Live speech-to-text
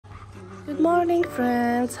Good morning,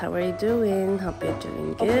 friends. How are you doing? Hope you're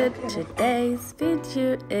doing good. Today's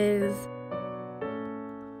video is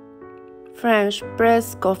French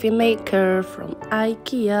press coffee maker from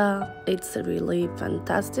IKEA. It's really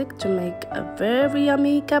fantastic to make a very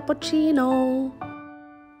yummy cappuccino.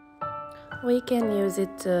 We can use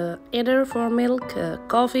it either for milk,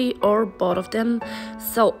 coffee, or both of them.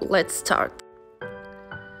 So let's start.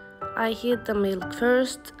 I heat the milk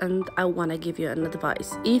first, and I want to give you an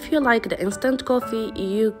advice. If you like the instant coffee,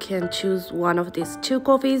 you can choose one of these two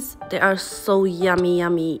coffees. They are so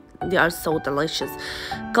yummy. They are so delicious.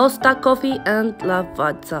 Costa coffee and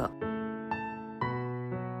lavazza.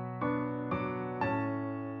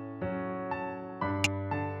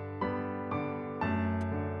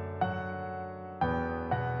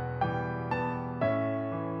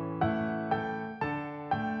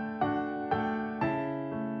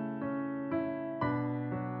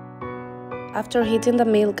 After heating the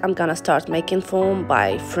milk, I'm gonna start making foam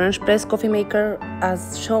by French press coffee maker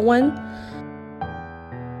as shown.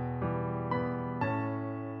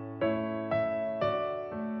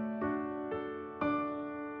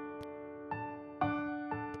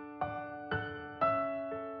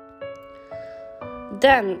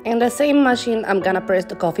 Then, in the same machine, I'm gonna press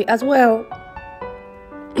the coffee as well.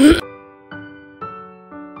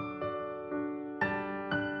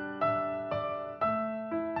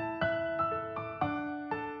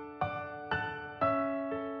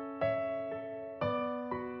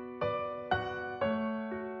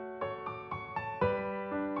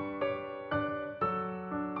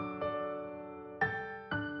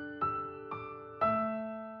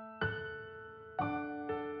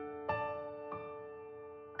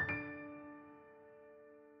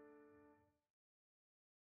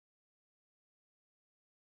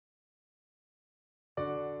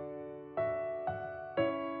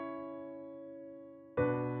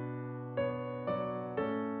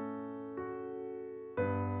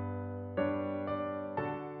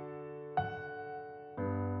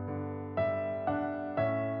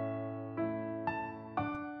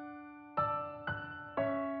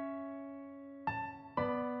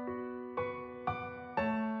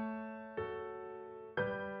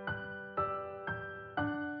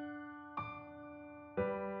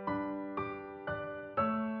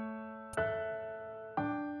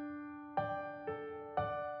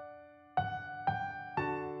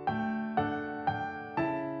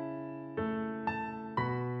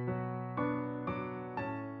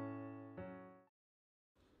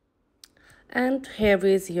 And here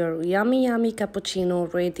is your yummy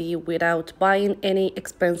cappuccino ready without buying any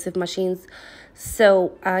expensive machines.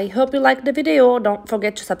 So I hope you liked the video. Don't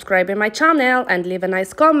forget to subscribe in my channel and leave a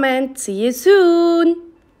nice comment. See you soon.